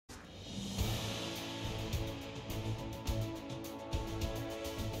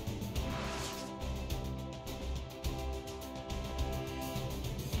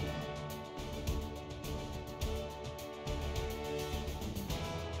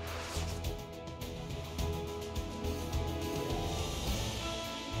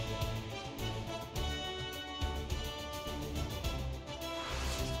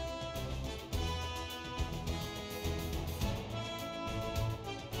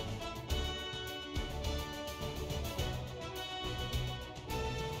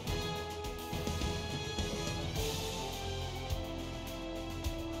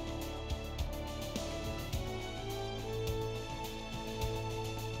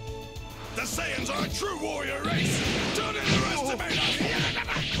The Saiyans are a true warrior race! Don't underestimate us!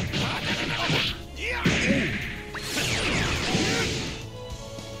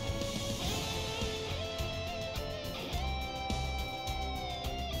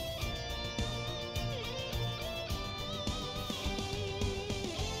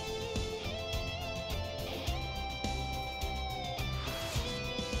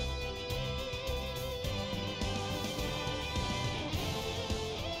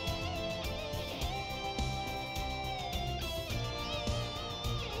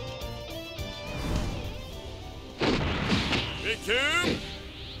 Two,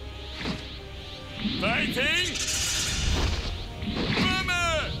 fighting,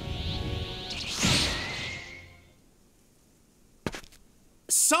 Mama!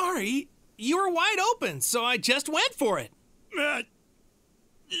 Sorry, you were wide open, so I just went for it.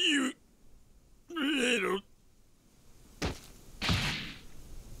 You little...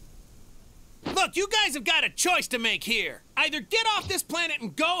 Look, you guys have got a choice to make here. Either get off this planet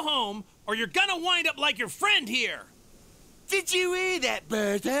and go home, or you're gonna wind up like your friend here. Did you hear that,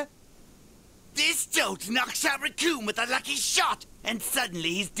 Bertha? This dolt knocks out Raccoon with a lucky shot, and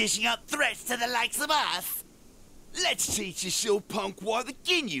suddenly he's dishing out threats to the likes of us. Let's teach this little punk why the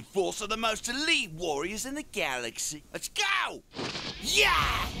Ginyu Force are the most elite warriors in the galaxy. Let's go!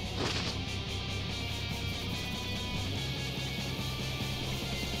 Yeah!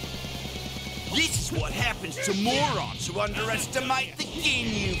 This is what happens to morons who underestimate the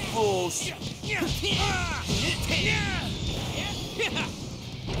Ginyu Force.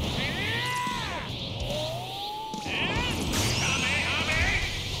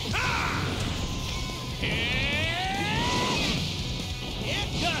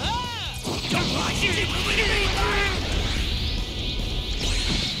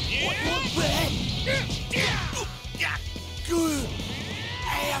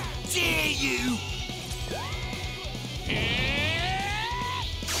 How dare you!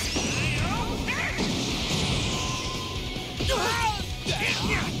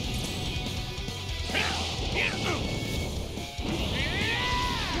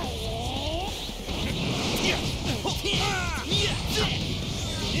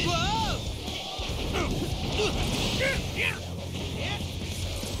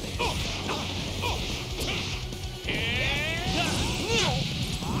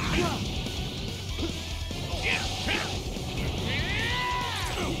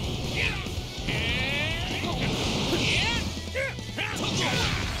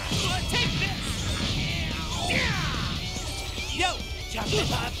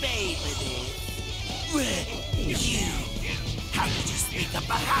 My baby You! How could you sneak up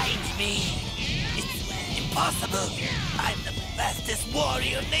behind me? It's impossible! I'm the fastest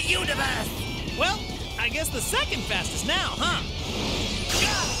warrior in the universe! Well, I guess the second fastest now, huh?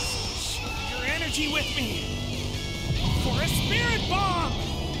 Your energy with me! For a spirit bomb!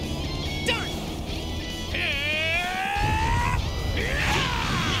 Done!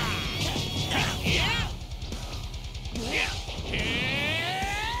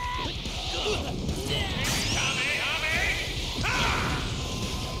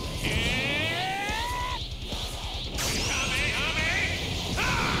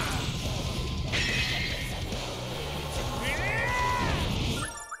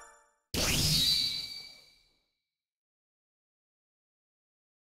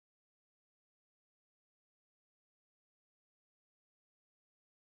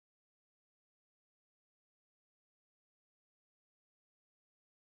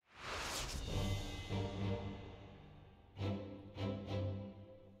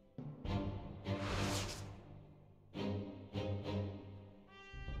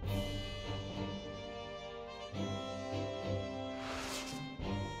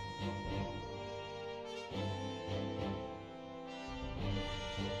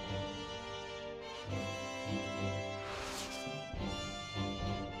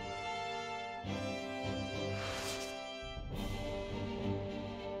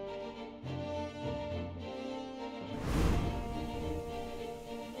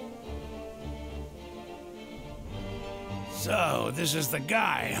 So, this is the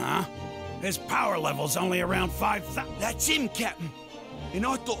guy, huh? His power level's only around 5,000. That's him, Captain. And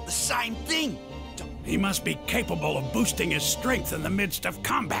I thought the same thing. He must be capable of boosting his strength in the midst of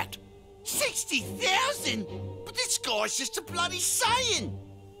combat. 60,000? But this guy's just a bloody Saiyan.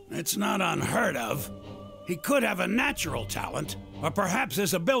 It's not unheard of. He could have a natural talent, or perhaps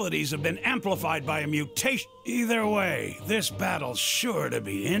his abilities have been amplified by a mutation. Either way, this battle's sure to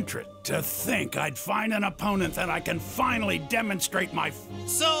be interesting. To think I'd find an opponent that I can finally demonstrate my...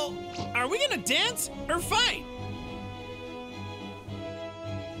 So, are we gonna dance or fight?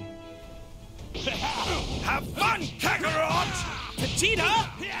 Have fun, Kakarot! Vegeta!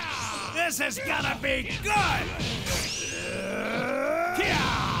 This is gonna be good!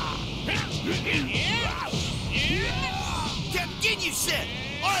 Continue, sir.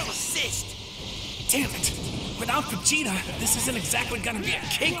 I'll assist. Damn it! Without Vegeta, this isn't exactly gonna be a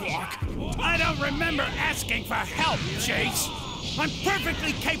cakewalk. I don't remember asking for help, Chase. I'm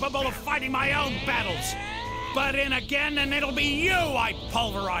perfectly capable of fighting my own battles. Butt in again and it'll be you I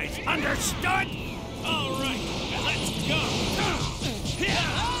pulverize. Understood? All right, let's go.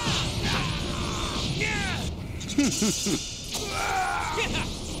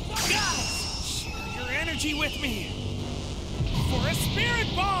 Share your energy with me. For a spirit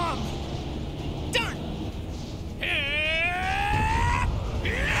bomb! Done!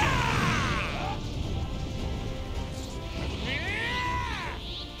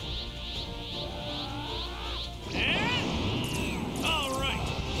 All right,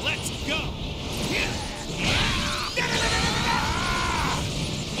 let's go!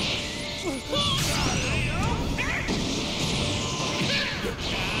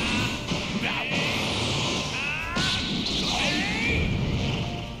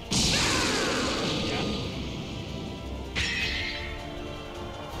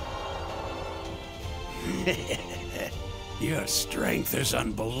 Your strength is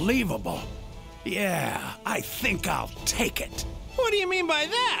unbelievable. Yeah, I think I'll take it. What do you mean by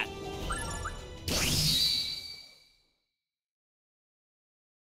that?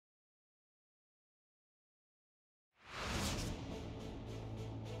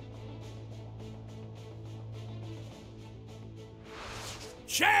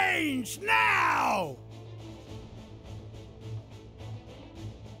 Change now!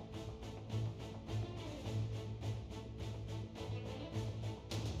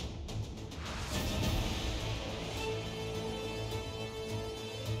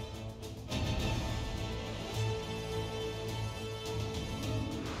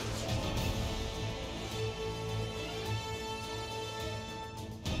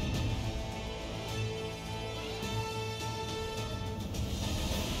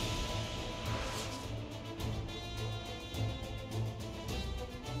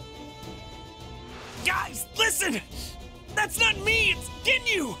 Guys, listen! That's not me, it's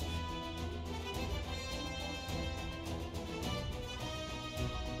Ginyu!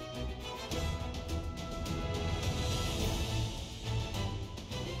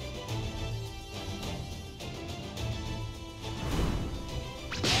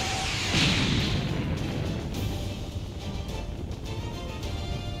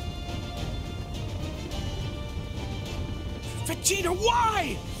 Vegeta,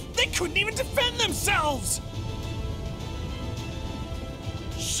 why? They couldn't even defend themselves!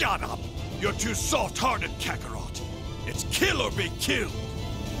 Shut up! You're too soft-hearted, Kakarot. It's kill or be killed.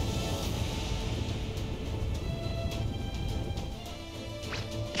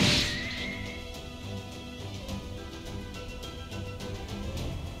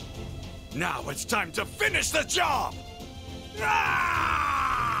 Now it's time to finish the job!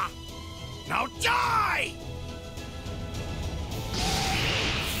 Ah! Now die!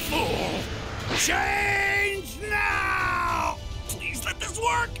 Fool! Change now! Please let this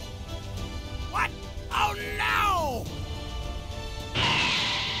work! What? Oh no!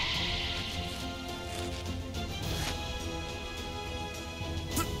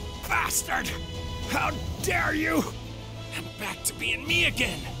 Bastard! How dare you! I'm back to being me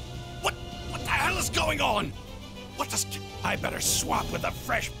again! What the hell is going on? What does... I better swap with a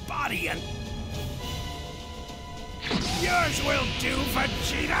fresh body and... Yours will do,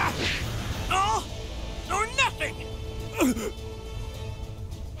 Vegeta! All or nothing!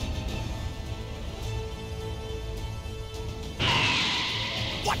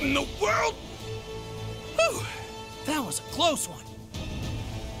 What in the world? Whew, that was a close one.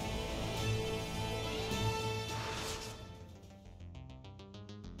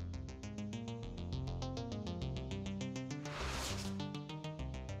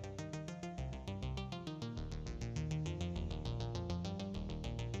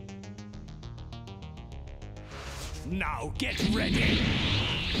 Now get ready!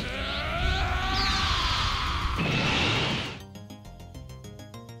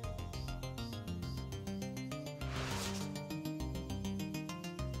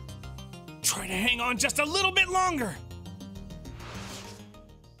 Try to hang on just a little bit longer.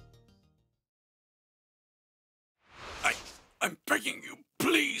 I'm begging you,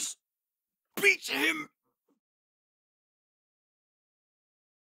 please. Beat him!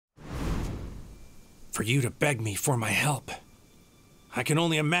 For you to beg me for my help. I can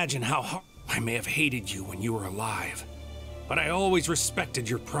only imagine how hard I may have hated you when you were alive. But I always respected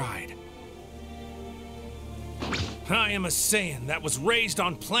your pride. I am a Saiyan that was raised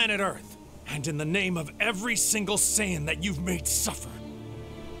on planet Earth, and in the name of every single Saiyan that you've made suffer.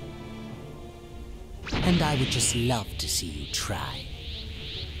 And I would just love to see you try.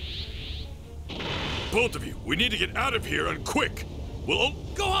 Both of you, we need to get out of here and quick. We'll...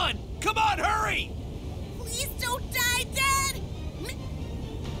 Go on! Come on, hurry! Please don't die, Dad!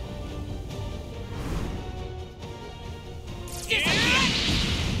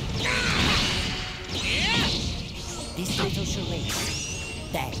 This little charade.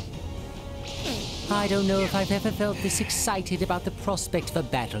 Bang. I don't know if I've ever felt this excited about the prospect of a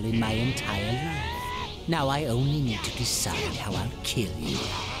battle in my entire life. Now I only need to decide how I'll kill you.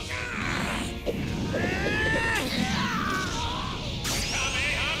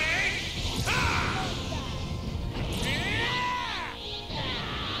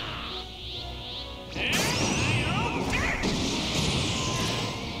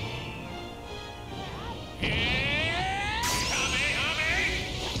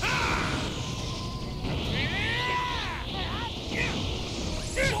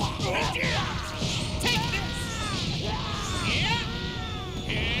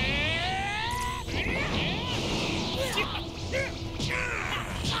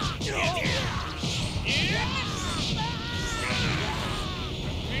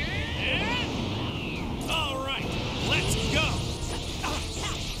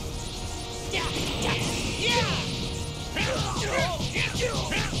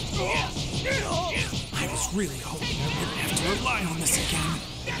 I was really hoping I wouldn't have to rely on this again.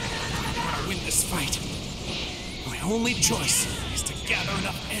 I want to win this fight. My only choice is to gather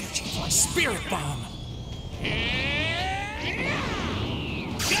enough energy for a spirit bomb.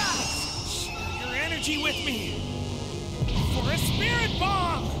 Share your energy with me for a spirit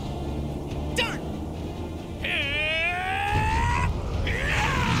bomb. Done.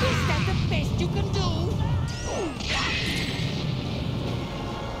 Is that the best you can do?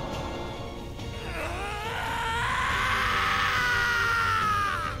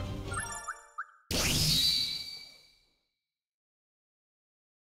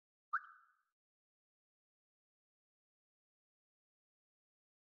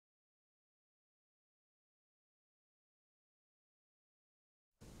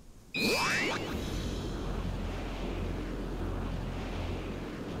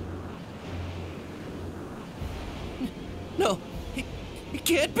 No, it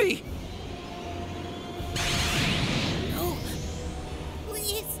can't be. No.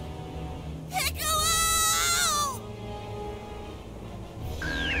 Please. Piccolo!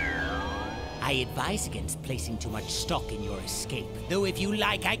 I advise against placing too much stock in your escape. Though if you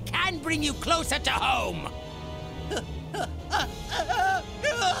like, I can bring you closer to home.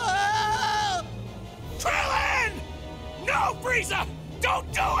 Krillin! No, Frieza!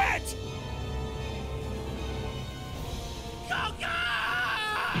 Don't do it!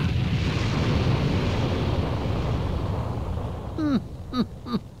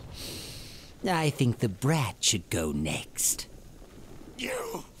 I think the brat should go next.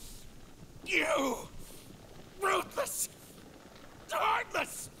 You, ruthless,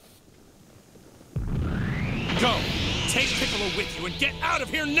 heartless. Go, take Piccolo with you and get out of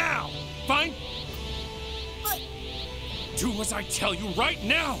here now. Fine? But Do as I tell you right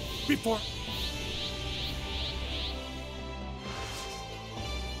now, before...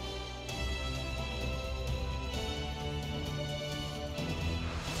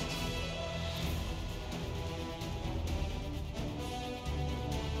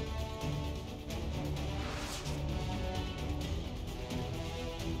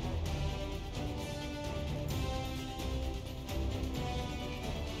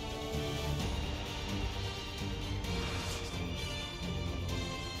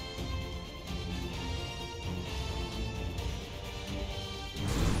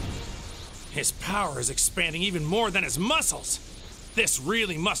 His power is expanding even more than his muscles. This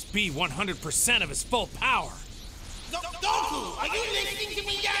really must be 100% of his full power. Goku, are you listening to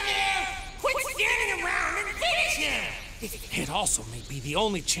me down there? Quit standing around and finish him! It also may be the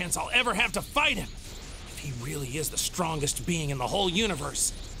only chance I'll ever have to fight him. If he really is the strongest being in the whole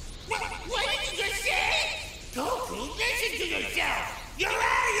universe. What did you just say? Goku, listen to yourself! You're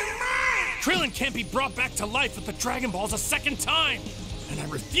out of your mind! Krillin can't be brought back to life with the Dragon Balls a second time. And I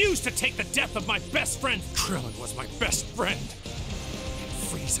refuse to take the death of my best friend. Krillin was my best friend. And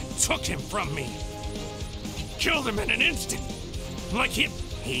Frieza took him from me. He killed him in an instant. Like him.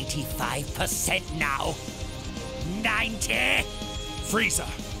 85% now. 90. Frieza,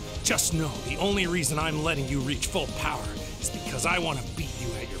 just know the only reason I'm letting you reach full power is because I want to beat you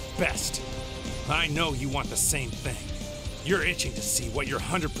at your best. I know you want the same thing. You're itching to see what your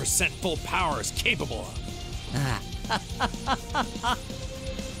 100% full power is capable of.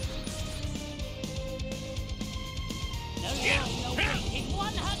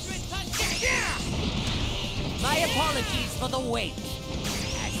 My apologies for the wait.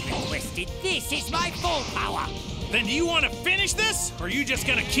 As requested, this is my full power. Then do you want to finish this, or are you just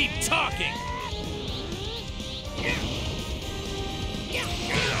gonna keep talking?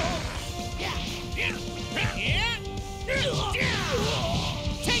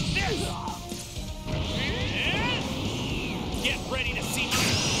 Take this! Get ready to see me!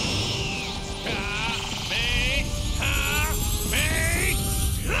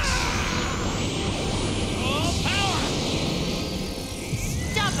 Full power!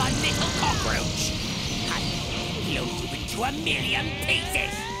 Stubborn little cockroach! I blow you into a million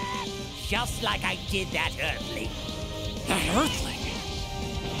pieces! Just like I did that Earthling. That Earthling?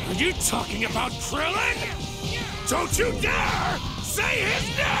 Are you talking about Krillin? Don't you dare say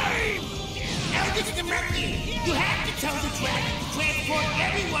his name! Elder Directly, you have to tell the dragon to transport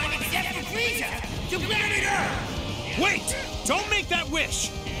everyone except for Frieza to planet Earth! Wait! Don't make that wish!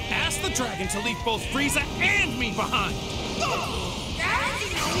 Ask the dragon to leave both Frieza and me behind! How did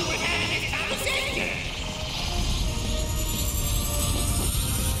you know we were having this conversation?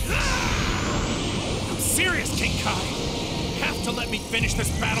 I'm serious, King Kai! Have to let me finish this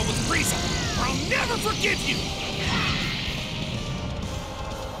battle with Frieza, or I'll never forgive you!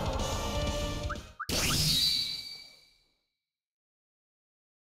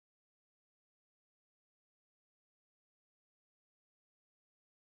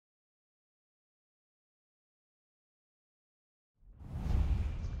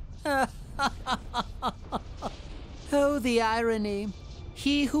 Oh, the irony.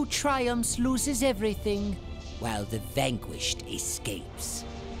 He who triumphs loses everything, while the vanquished escapes.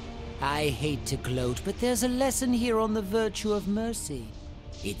 I hate to gloat, but there's a lesson here on the virtue of mercy.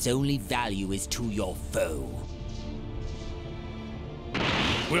 Its only value is to your foe.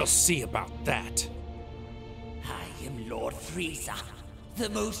 We'll see about that. I am Lord Frieza, the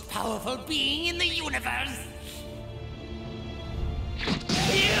most powerful being in the universe.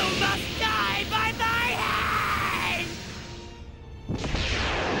 You must die by my hand!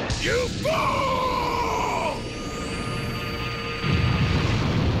 You fool!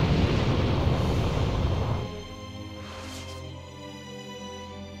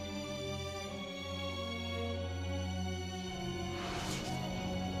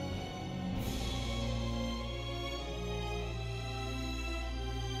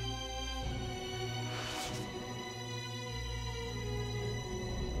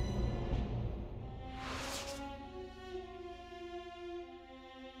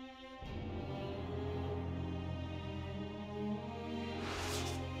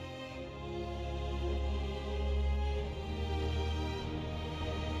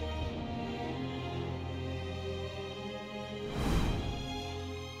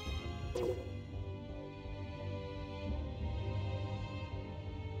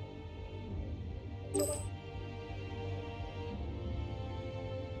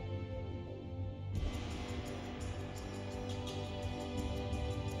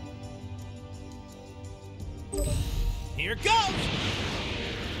 Here goes!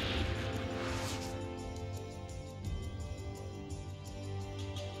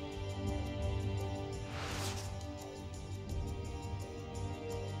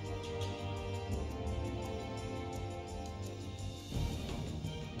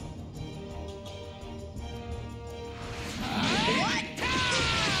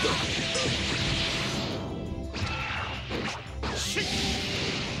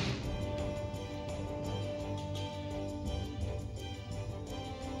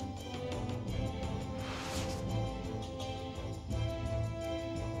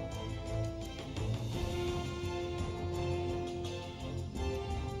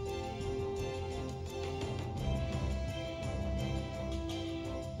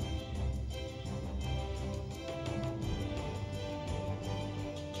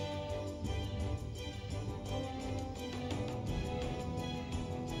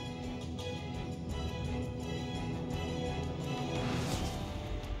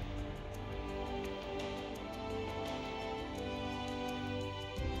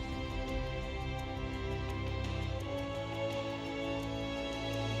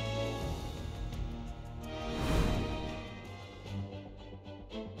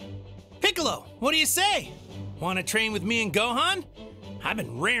 Piccolo, what do you say? Want to train with me and Gohan? I've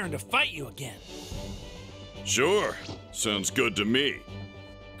been raring to fight you again. Sure. Sounds good to me.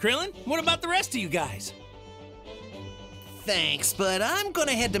 Krillin, what about the rest of you guys? Thanks, but I'm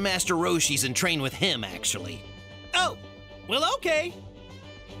gonna head to Master Roshi's and train with him, actually. Oh, well, okay.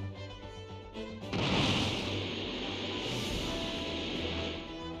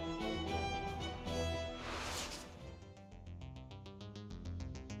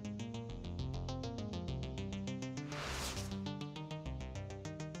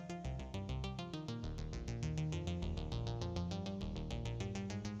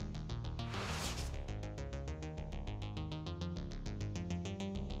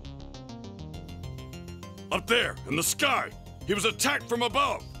 Up there, in the sky. He was attacked from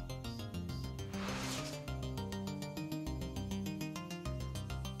above.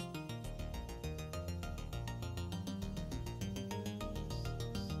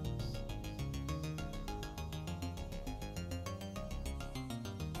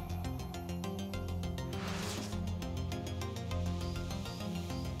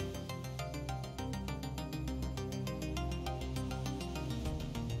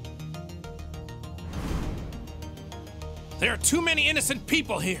 There are too many innocent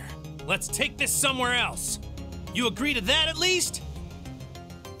people here. Let's take this somewhere else. You agree to that at least?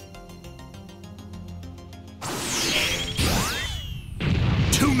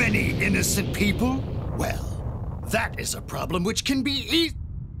 Too many innocent people? Well, that is a problem which can be easy.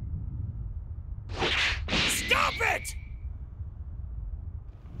 Stop it!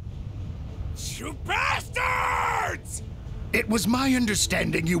 You bastards! It was my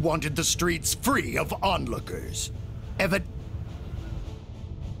understanding you wanted the streets free of onlookers.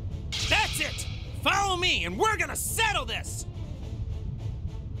 That's it! Follow me and we're gonna settle this!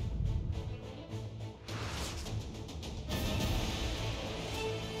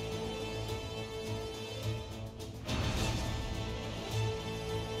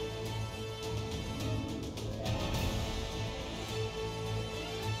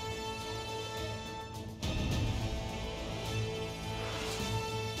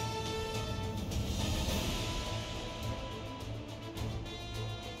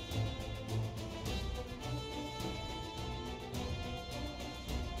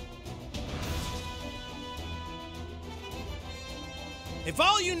 If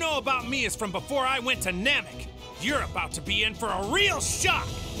all you know about me is from before I went to Namek, you're about to be in for a real shock!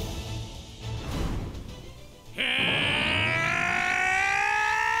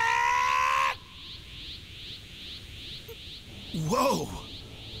 Whoa!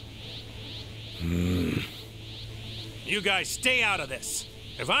 You guys stay out of this.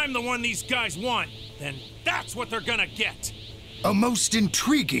 If I'm the one these guys want, then that's what they're gonna get. A most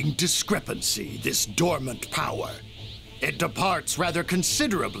intriguing discrepancy, this dormant power. It departs rather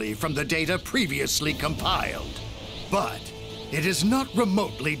considerably from the data previously compiled. But it is not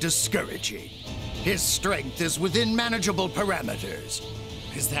remotely discouraging. His strength is within manageable parameters.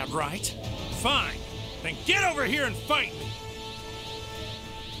 Is that right? Fine. Then get over here and fight me.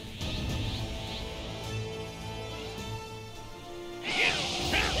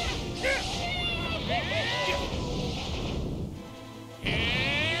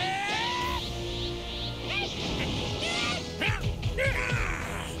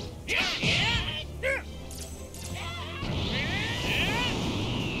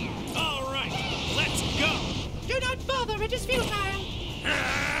 All right, let's go. Do not bother, it is futile.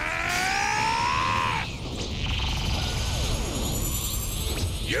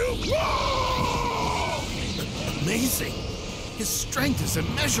 Amazing. His strength is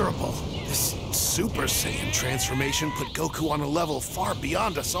immeasurable. This Super Saiyan transformation put Goku on a level far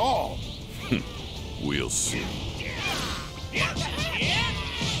beyond us all. We'll see.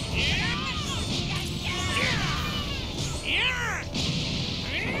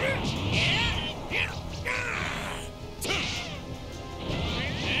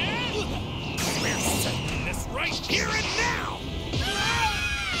 We're settling this right here and now!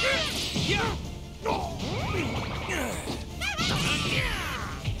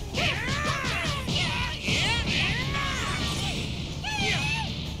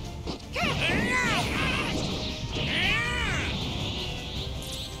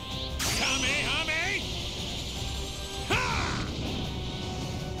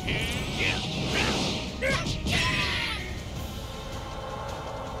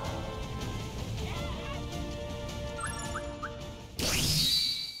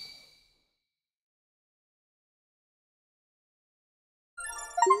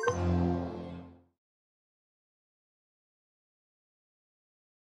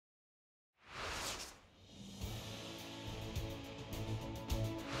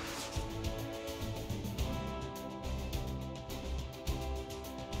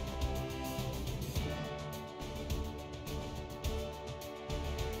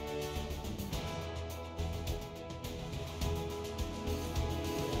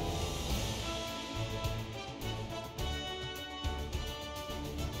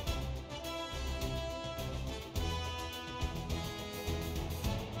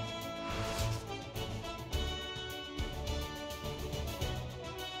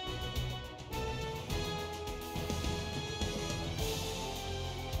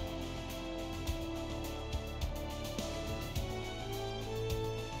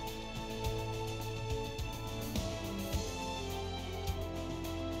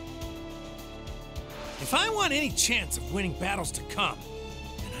 If I want any chance of winning battles to come,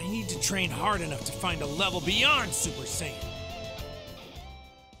 then I need to train hard enough to find a level beyond Super Saiyan.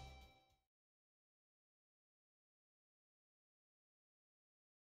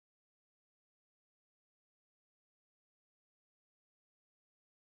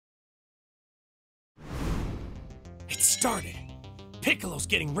 It started. Piccolo's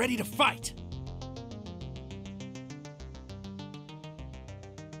getting ready to fight.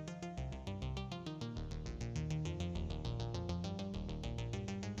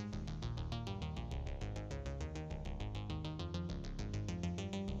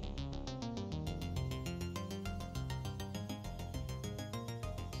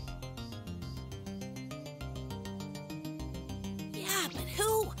 Yeah, but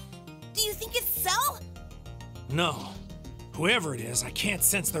who? Do you think it's Cell? No. Whoever it is, I can't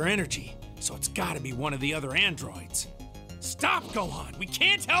sense their energy, so it's gotta be one of the other androids. Stop, Gohan! We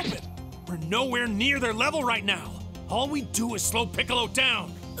can't help it! We're nowhere near their level right now. All we do is slow Piccolo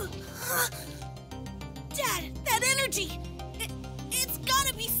down. Dad, that energy! It's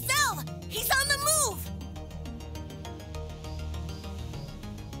gotta be Cell! He's on the move!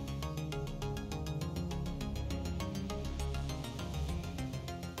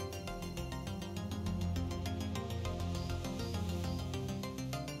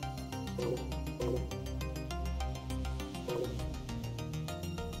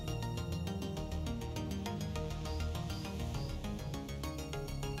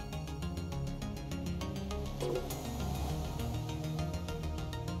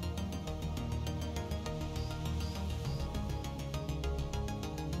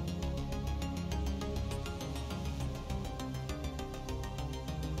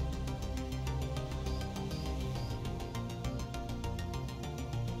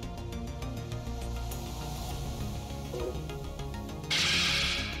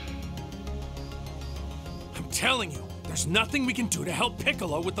 I'm telling you, there's nothing we can do to help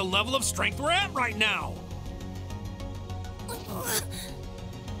Piccolo with the level of strength we're at right now.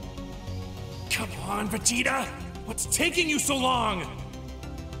 Come on, Vegeta! What's taking you so long?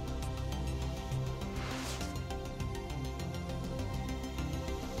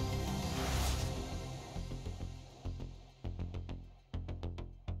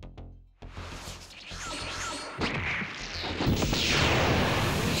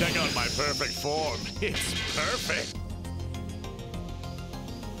 Check out my perfect form. It's perfect.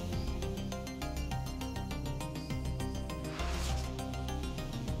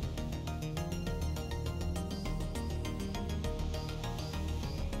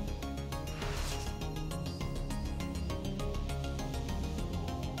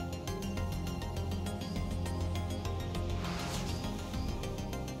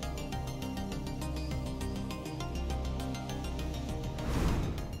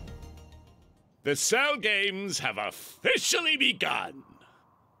 The Cell Games have officially begun.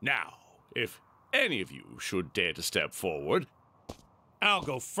 Now, if any of you should dare to step forward... I'll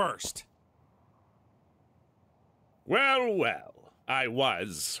go first. Well, well, I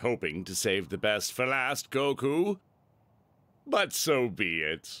was hoping to save the best for last, Goku. But so be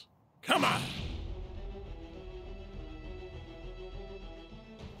it. Come on!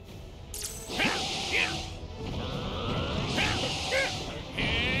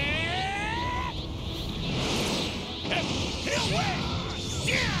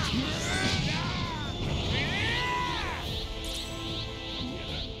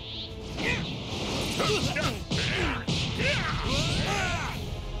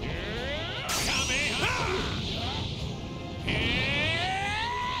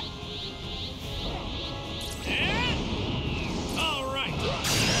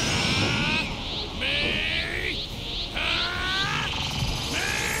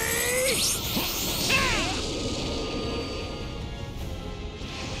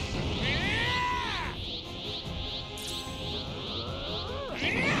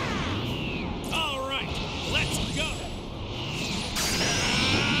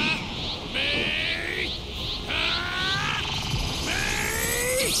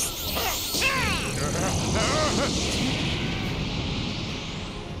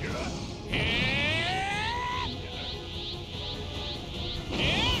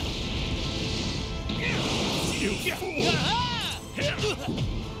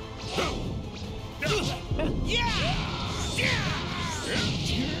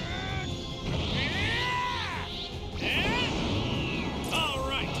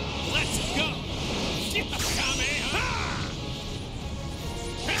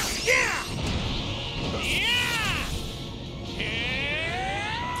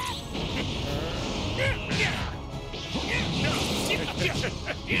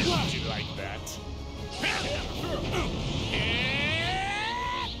 Did you like that?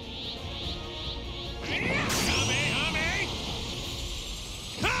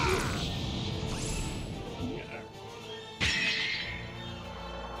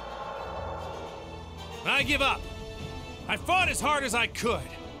 I give up. I fought as hard as I could,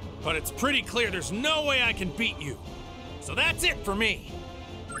 but it's pretty clear there's no way I can beat you. So that's it for me.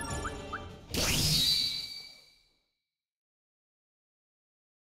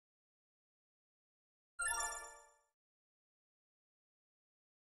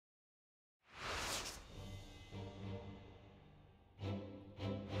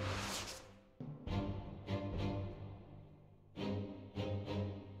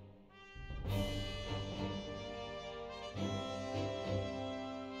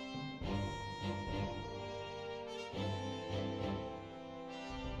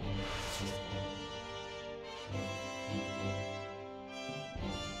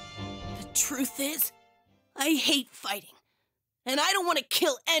 Truth is, I hate fighting, and I don't want to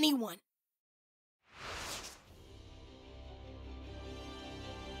kill anyone.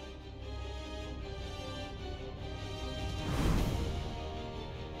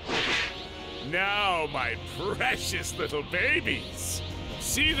 Now, my precious little babies.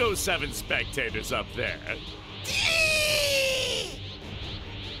 See those 7 spectators up there?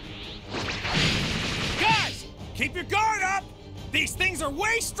 Guys, keep your guard up! These things are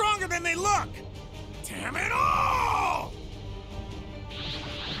way stronger than they look! Damn it all!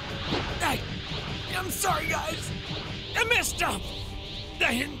 I'm sorry, guys. I messed up.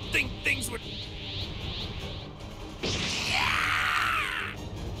 I didn't think things would...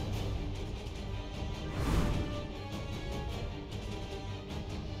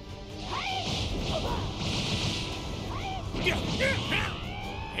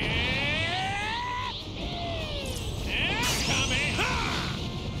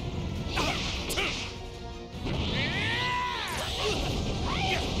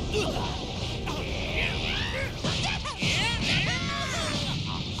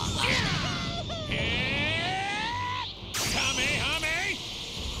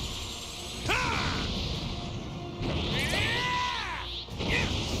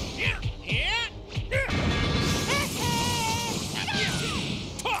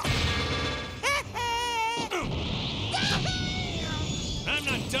 I'm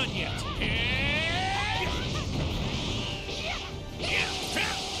not done yet.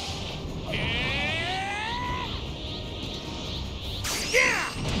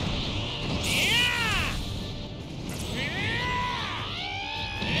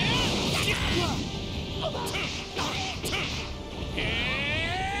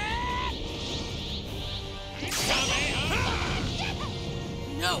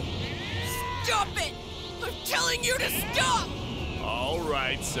 No! Stop it! I'm telling you to stop! All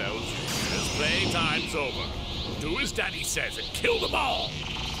right, Cells. His playtime's over. Do as Daddy says and kill them all!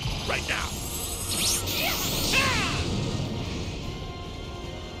 Right now!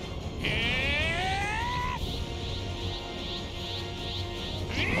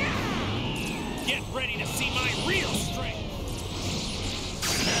 Get ready to see my real strength!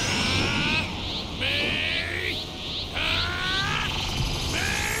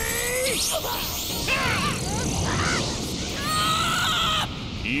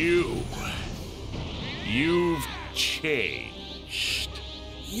 You've changed.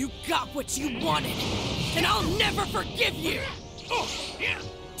 You got what you wanted, and I'll never forgive you!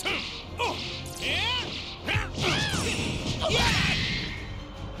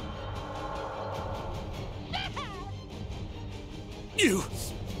 You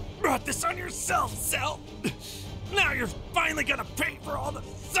brought this on yourself, Cell! Now you're finally gonna pay for all the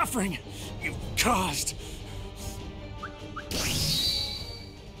suffering you've caused!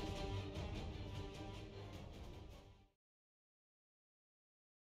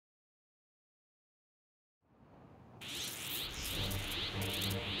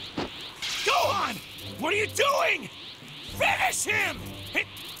 Go on! What are you doing? Finish him!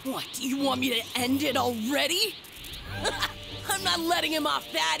 What, do you want me to end it already? I'm not letting him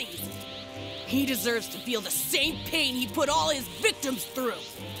off that easy. He deserves to feel the same pain he put all his victims through.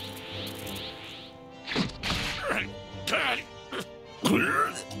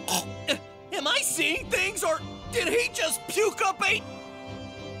 Am I seeing things, or did he just puke up a...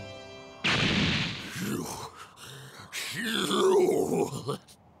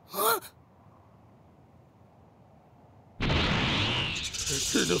 Huh?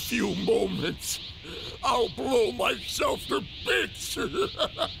 In a few moments, I'll blow myself to bits.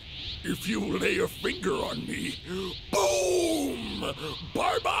 If you lay a finger on me, boom!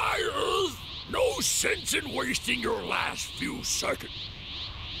 Bye-bye, Earth! No sense in wasting your last few seconds.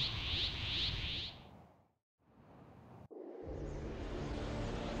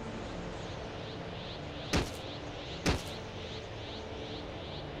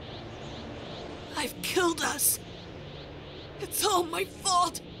 I've killed us. It's all my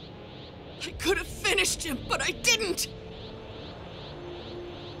fault. I could have finished him, but I didn't!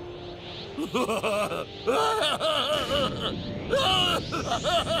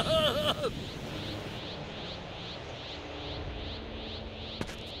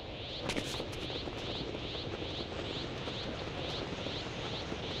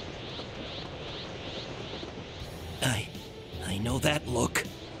 I know that look.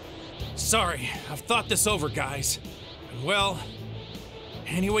 Sorry, I've thought this over, guys. And well,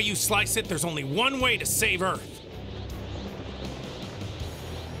 any way you slice it, there's only one way to save Earth.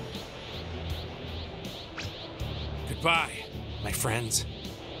 Goodbye, my friends.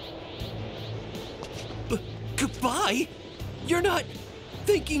 Goodbye? You're not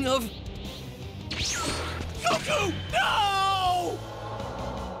thinking of... Goku! No!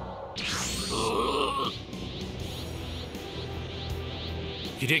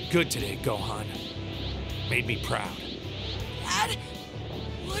 You did good today, Gohan. Made me proud. Dad?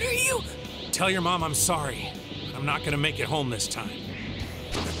 What are you... Tell your mom I'm sorry, but I'm not gonna make it home this time.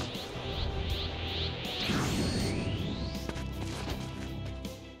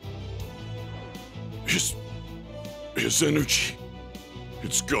 His energy,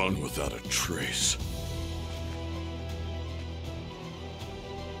 it's gone without a trace.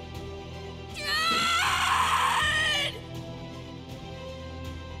 Dad!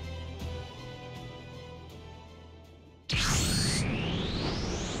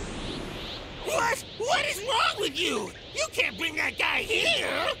 What? What is wrong with you? You can't bring that guy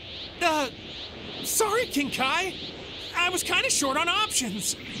here! Sorry, King Kai. I was kind of short on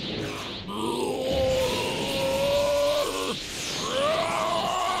options.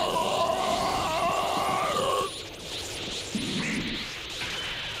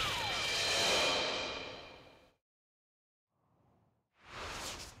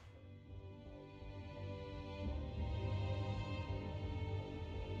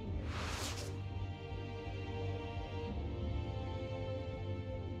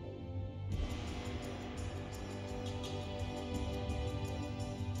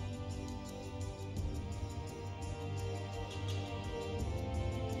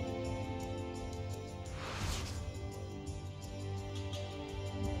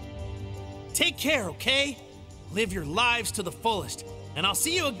 Take care, okay? Live your lives to the fullest, and I'll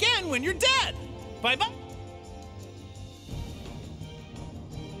see you again when you're dead. Bye-bye.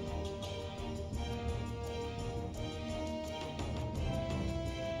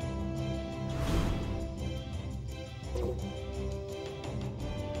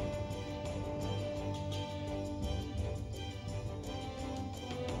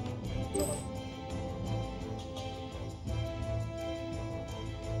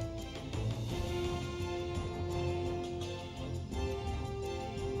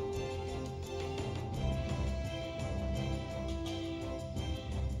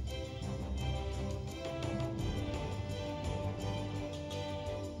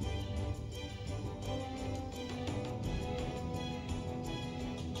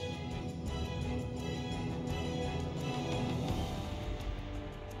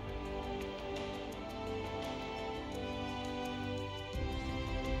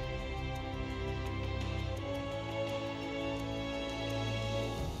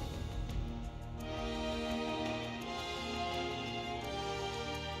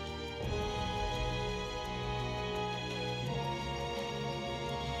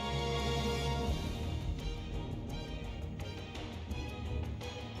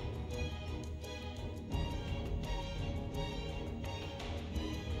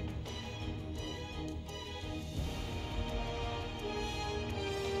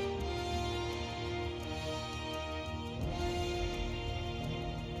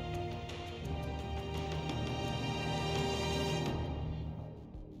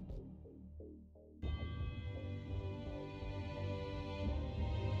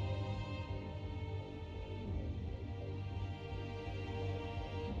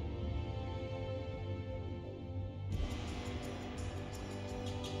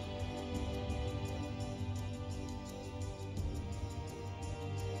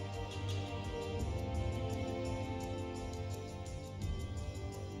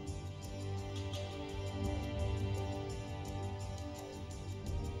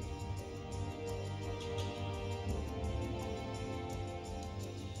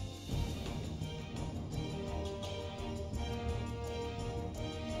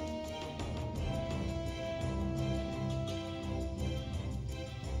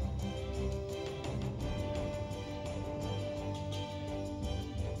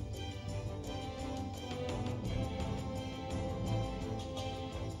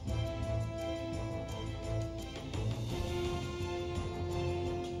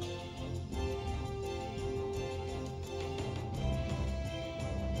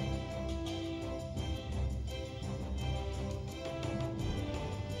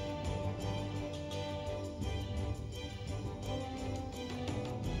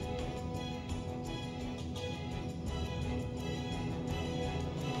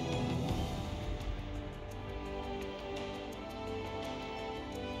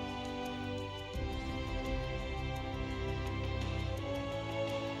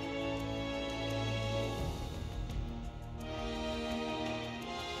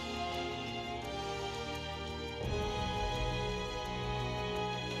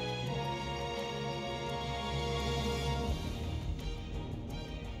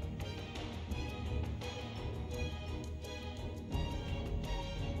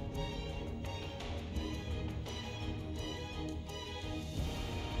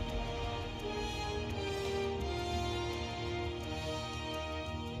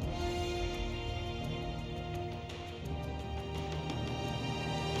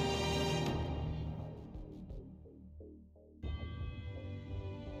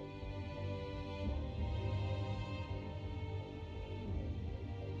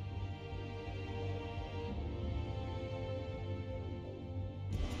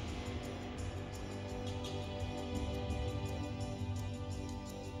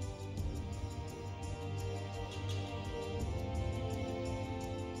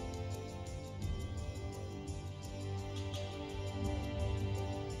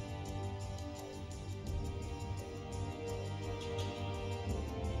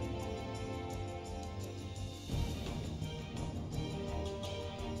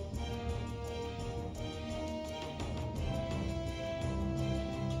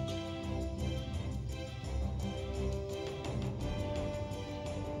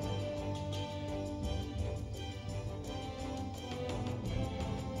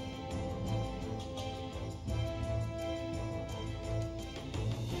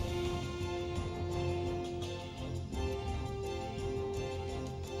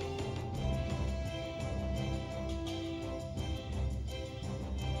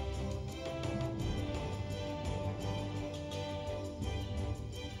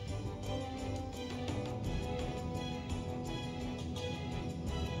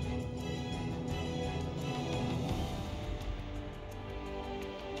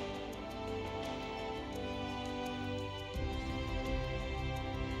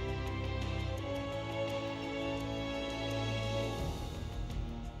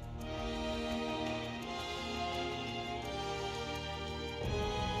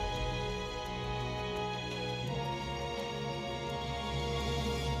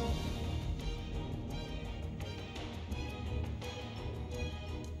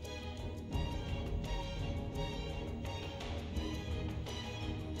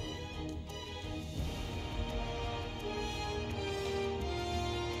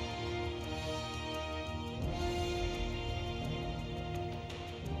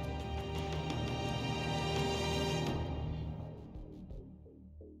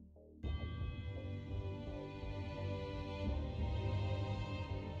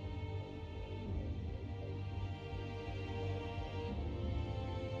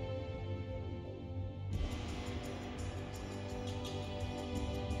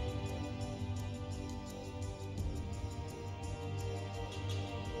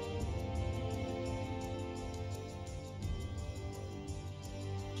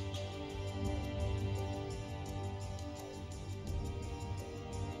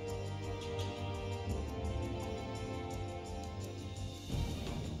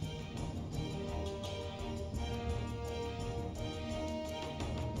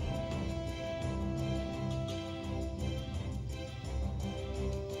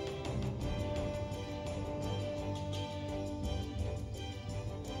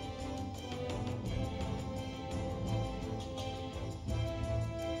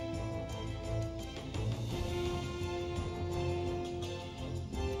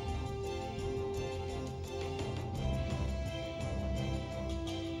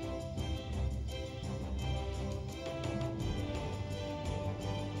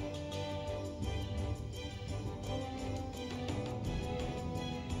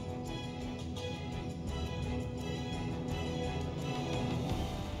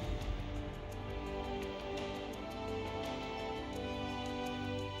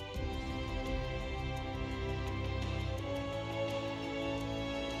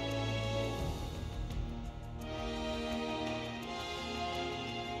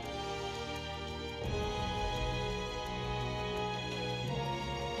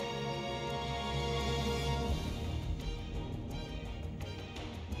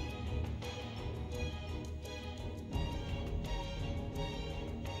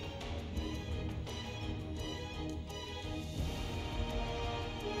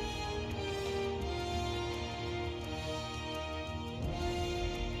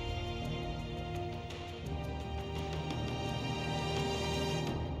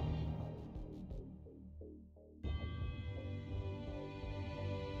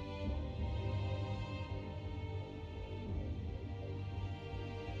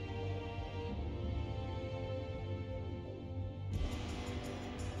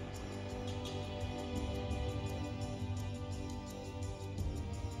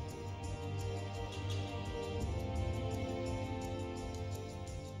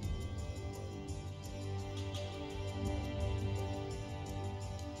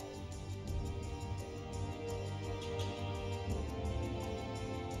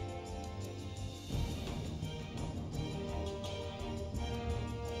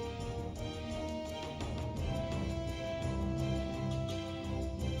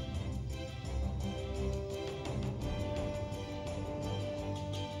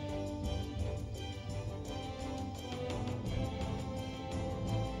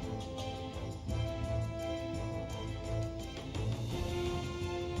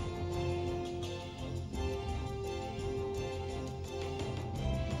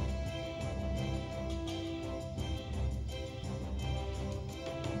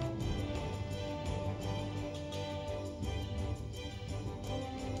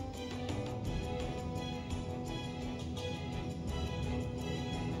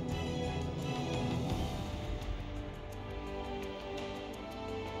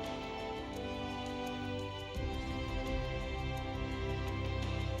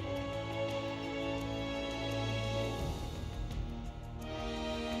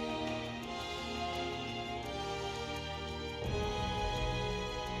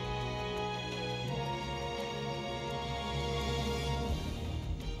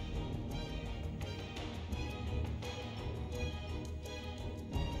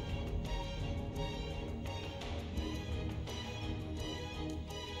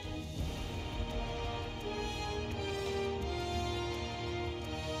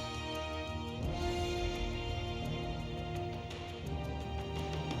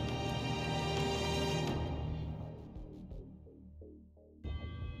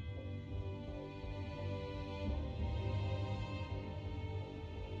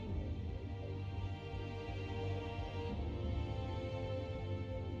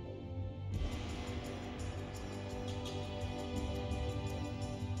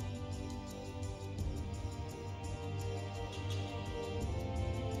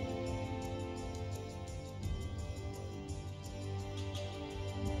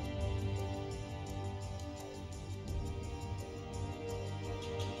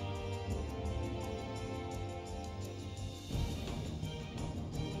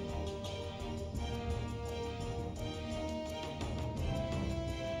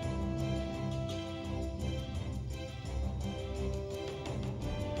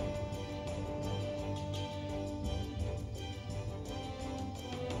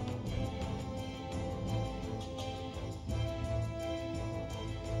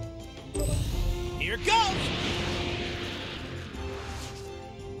 Here goes!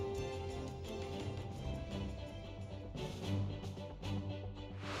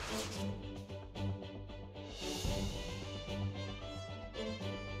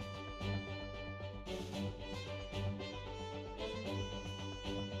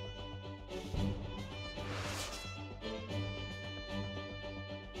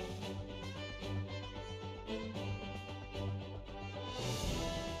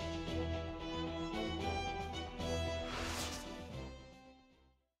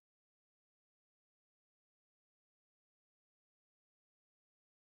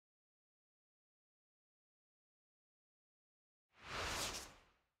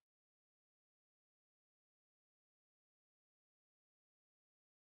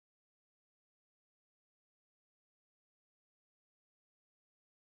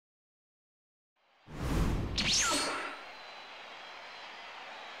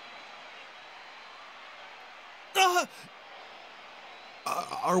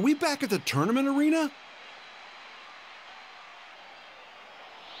 Are we back at the tournament arena?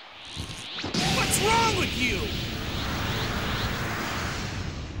 What's wrong with you?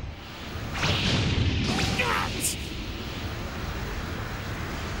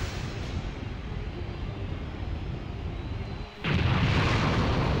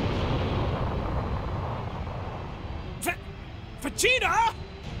 Vegeta!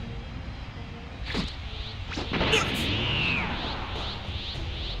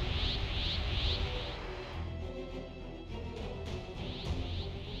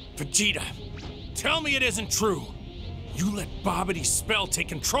 Vegeta, tell me it isn't true. You let Babbidi's spell take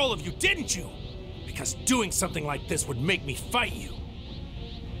control of you, didn't you? Because doing something like this would make me fight you.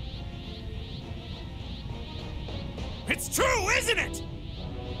 It's true, isn't it?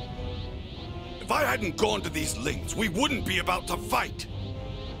 If I hadn't gone to these lengths, we wouldn't be about to fight.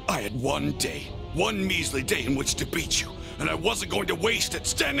 I had one day, one measly day in which to beat you, and I wasn't going to waste it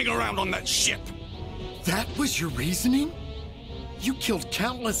standing around on that ship. That was your reasoning? You killed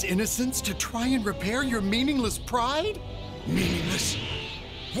countless innocents to try and repair your meaningless pride? Meaningless?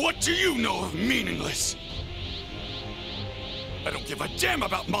 What do you know of meaningless? I don't give a damn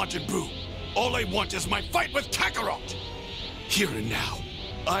about Majin Buu. All I want is my fight with Kakarot. Here and now,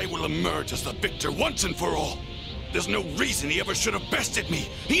 I will emerge as the victor once and for all. There's no reason he ever should have bested me.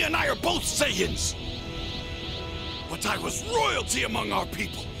 He and I are both Saiyans. But I was royalty among our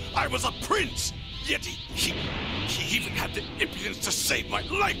people. I was a prince. Yet he even had the impudence to save my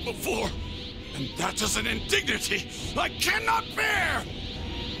life before. And that is an indignity I cannot bear!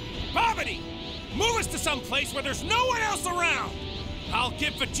 Babbidi! Move us to some place where there's no one else around! I'll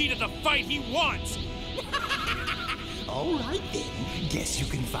give Vegeta the fight he wants! All right then. Guess you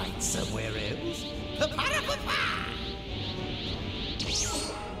can fight somewhere else. Pa-pa-da-pa-pa!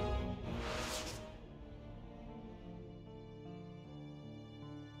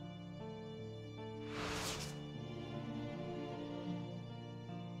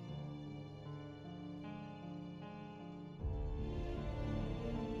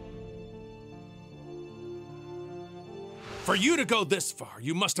 For you to go this far,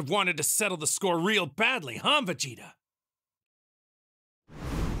 you must have wanted to settle the score real badly, huh, Vegeta?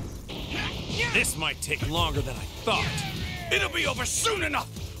 This might take longer than I thought. It'll be over soon enough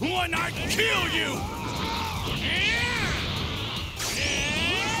when I kill you!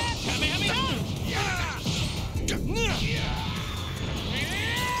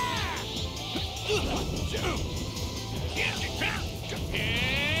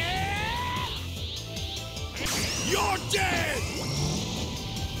 You're dead!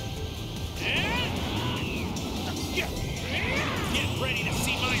 Get ready to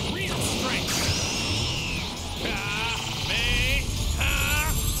see my real strength!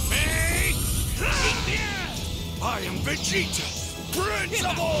 I am Vegeta, Prince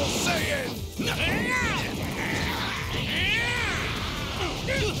of all Saiyans!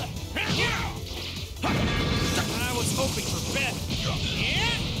 I was hoping for better.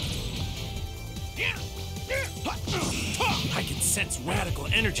 I can sense radical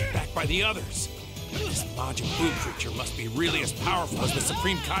energy backed by the others. This Majin Buu creature must be really as powerful as the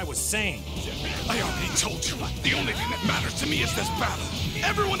Supreme Kai was saying. I already told you, the only thing that matters to me is this battle.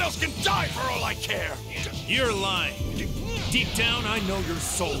 Everyone else can die for all I care. You're lying. Deep down, I know your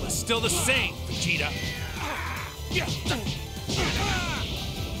soul is still the same, Vegeta.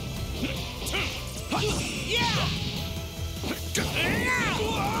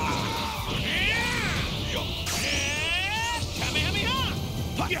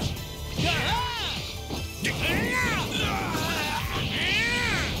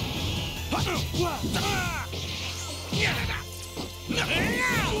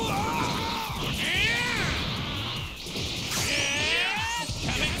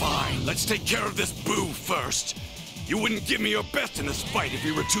 Let's take care of this Boo first. You wouldn't give me your best in this fight if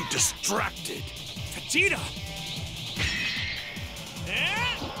you were too distracted. Vegeta!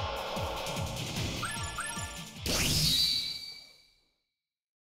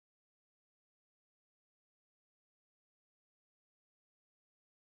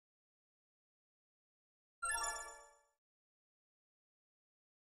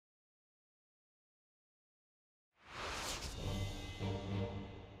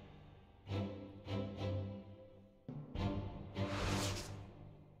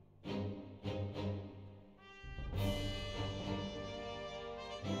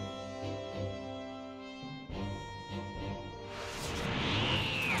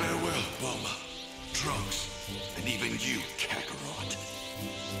 Farewell, Bulma, Trunks, and even you, Kakarot.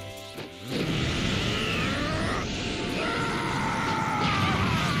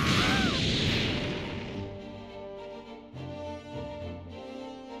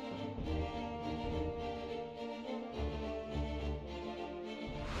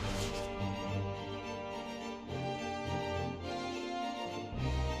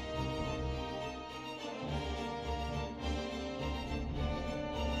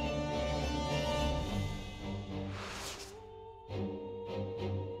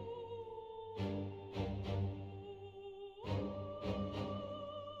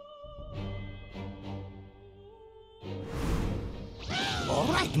 All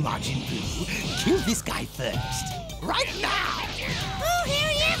right, Majin Buu, kill this guy first. Right now! Oh, here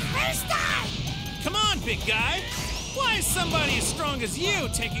he is first time! Come on, big guy! Why is somebody as strong as you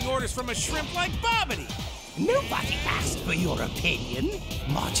taking orders from a shrimp like Bobbity? Nobody asked for your opinion.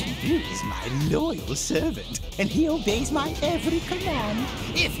 Majin Buu is my loyal servant, and he obeys my every command,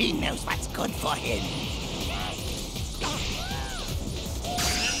 if he knows what's good for him.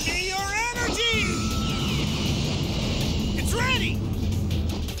 Send me your energy! It's ready!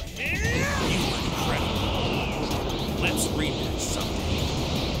 You were incredible. Let's rematch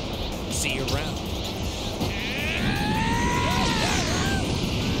someday. See you around.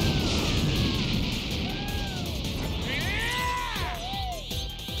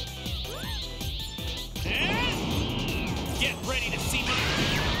 Get ready to see my...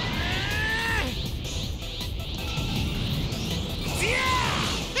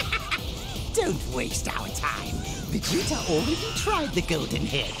 Don't waste our time. Vegeta already tried the golden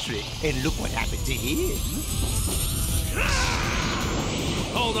hair trick, and look what happened to him.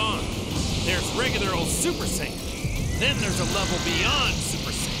 Hold on. There's regular old Super Saiyan. Then there's a level beyond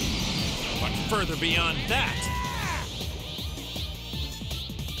Super Saiyan. Much further beyond that.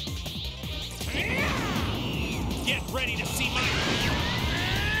 Get ready to see my...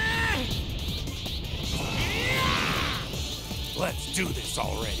 Let's do this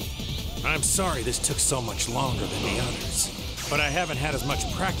already. I'm sorry this took so much longer than the others, but I haven't had as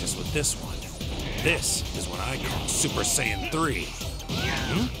much practice with this one. This is what I call Super Saiyan 3.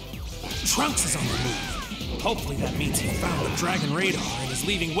 Trunks is on the move. Hopefully that means he found the Dragon Radar and is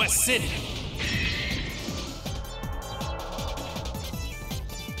leaving West City.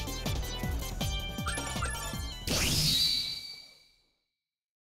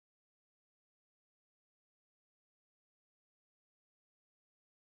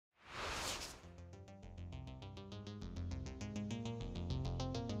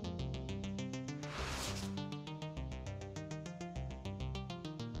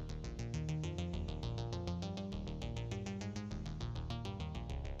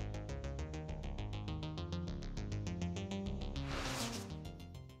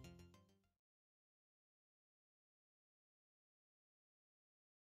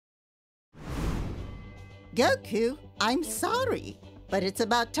 Goku, I'm sorry, but it's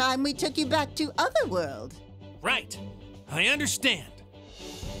about time we took you back to Otherworld. Right. I understand.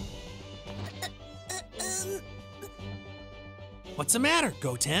 What's the matter,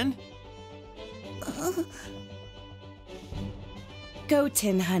 Goten?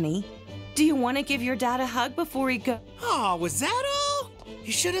 Goten, honey. Do you want to give your dad a hug before he go? Oh, was that all?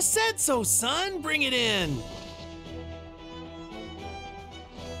 You should have said so, son. Bring it in.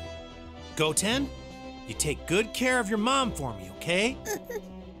 Goten, you take good care of your mom for me, okay?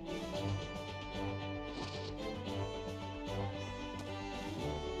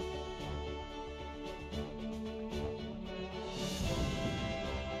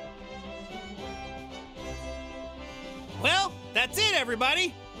 Well, that's it,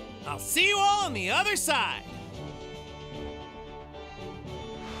 everybody. I'll see you all on the other side.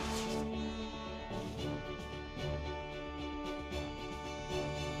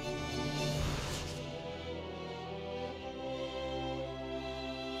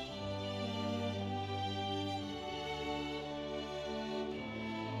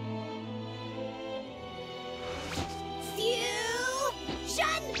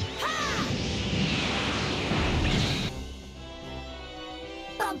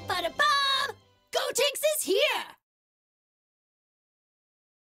 Bum-ba-da-bum! Gotenks is here!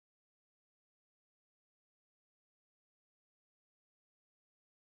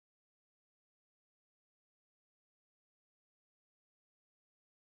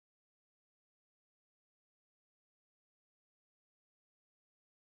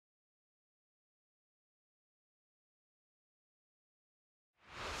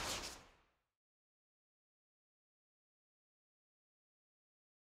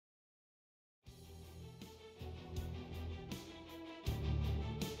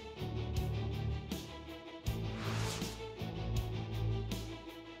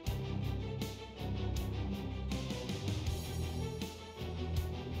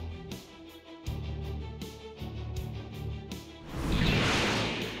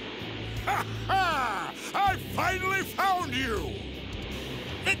 Ha! I finally found you!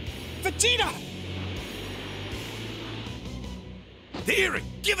 Vegeta! Here,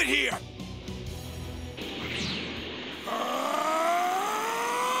 give it here!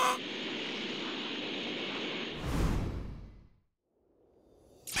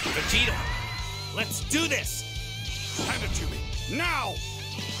 Vegeta, let's do this! Hand it to me, now!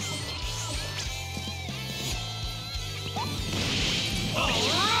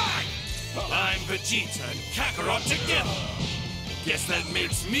 Alright! I'm Vegeta and Kakarot together! Guess that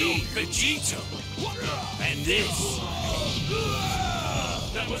makes me Vegito! And this...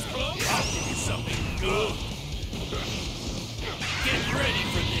 That was close! I'll give you something good! Get ready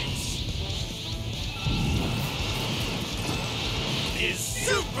for this! Is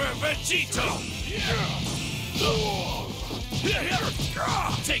Super Vegito!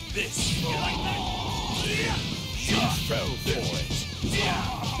 Take this! You like that? You fell for it!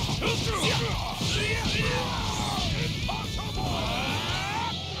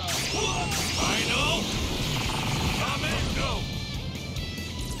 Final! Commando!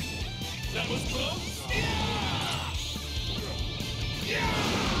 That was close!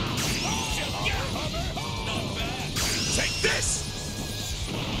 Not bad! Take this!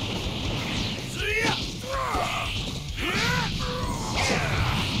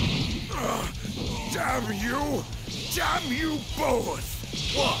 Damn you! Damn you both!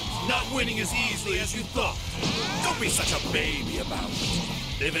 What? Not winning as easily as you thought? Don't be such a baby about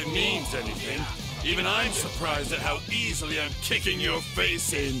it. If it means anything, even I'm surprised at how easily I'm kicking your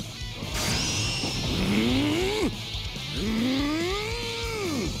face in.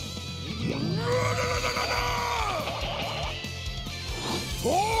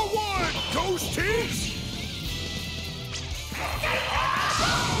 Forward, ghosties!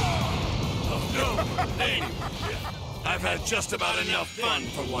 Oh no! Anyway, I've had just about enough fun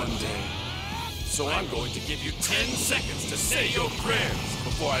for one day. So I'm going to give you 10 seconds to say your prayers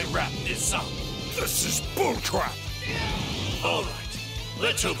before I wrap this up. This is bullcrap! All right,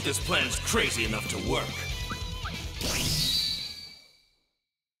 let's hope this plan's crazy enough to work.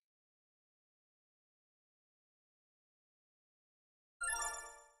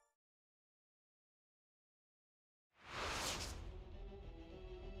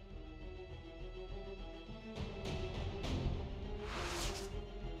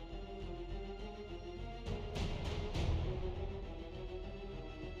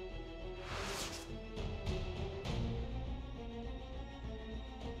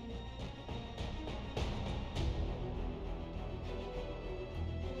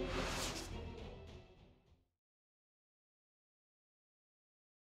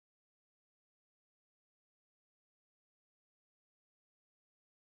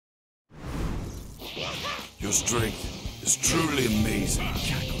 Your strength is truly amazing,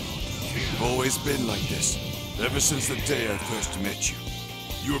 Kakarot. You've always been like this, ever since the day I first met you.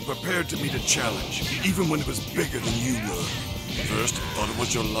 You were prepared to meet a challenge, even when it was bigger than you were. First, I thought it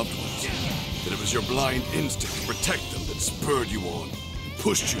was your loved ones, that it was your blind instinct to protect them that spurred you on, and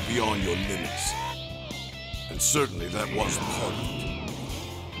pushed you beyond your limits. And certainly that was part of it.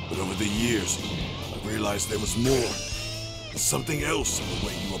 But over the years, I realized there was more. Something else in the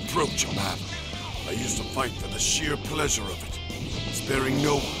way you approach a battle. I used to fight for the sheer pleasure of it. Sparing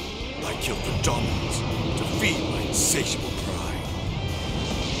no one, I killed the dominants to feed my insatiable pride.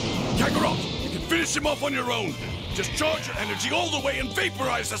 Kakarot, you can finish him off on your own. Just charge your energy all the way and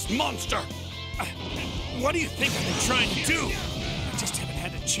vaporize this monster. What do you think I've been trying to do? I just haven't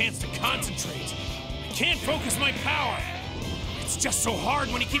had a chance to concentrate. I can't focus my power. It's just so hard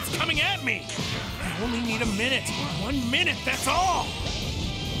when he keeps coming at me. I only need a minute. 1 minute, that's all.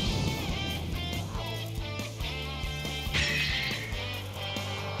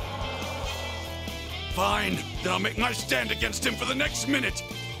 Fine, then I'll make my stand against him for the next minute.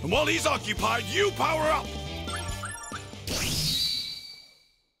 And while he's occupied, you power up!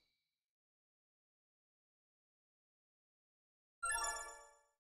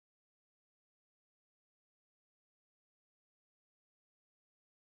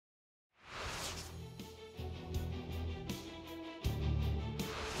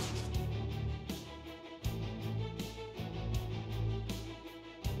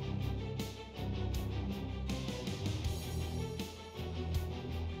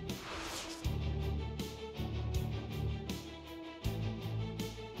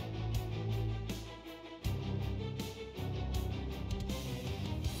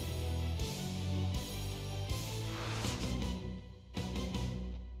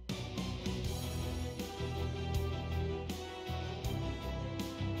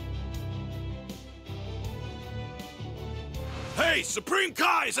 Hey, Supreme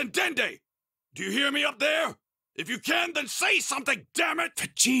Kais and Dende! Do you hear me up there? If you can, then say something, damn it!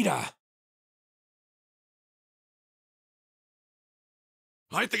 Vegeta!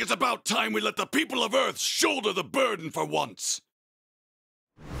 I think it's about time we let the people of Earth shoulder the burden for once.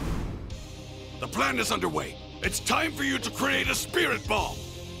 The plan is underway. It's time for you to create a spirit bomb.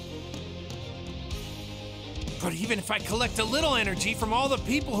 But even if I collect a little energy from all the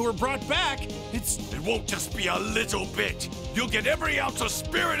people who were brought back, It won't just be a little bit. You'll get every ounce of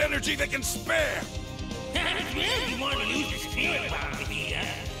spirit energy they can spare. Well, you want to use the spirit bomb, Vegeta.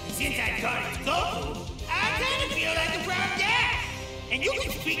 Since I thought it's Goku, I kind of feel like a brown dad. And you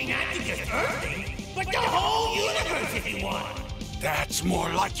can speak not to just Earthling, but the whole universe if you want. That's more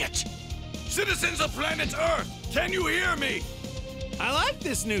like it. Citizens of planet Earth, can you hear me? I like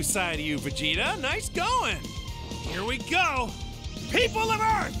this new side of you, Vegeta. Nice going. Here we go. People of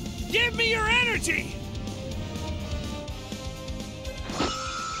Earth, give me your energy!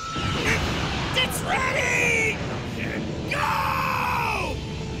 It's ready! Go!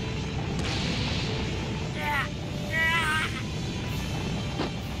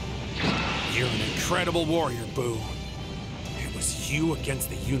 You're an incredible warrior, Boo. It was you against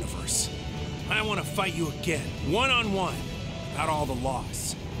the universe. I want to fight you again, one-on-one, without all the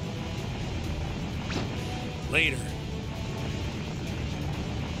loss. Later.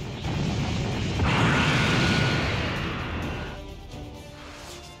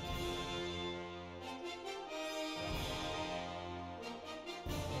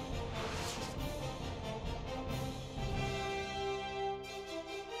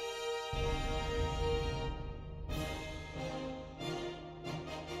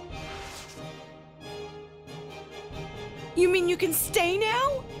 You mean you can stay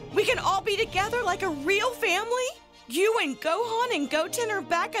now? We can all be together like a real family? You and Gohan and Goten are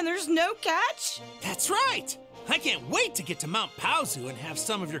back and there's no catch? That's right! I can't wait to get to Mount Paozu and have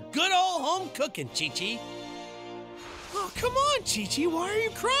some of your good old home cooking, Chi-Chi. Oh, come on, Chi-Chi, why are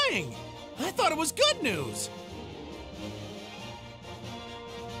you crying? I thought it was good news.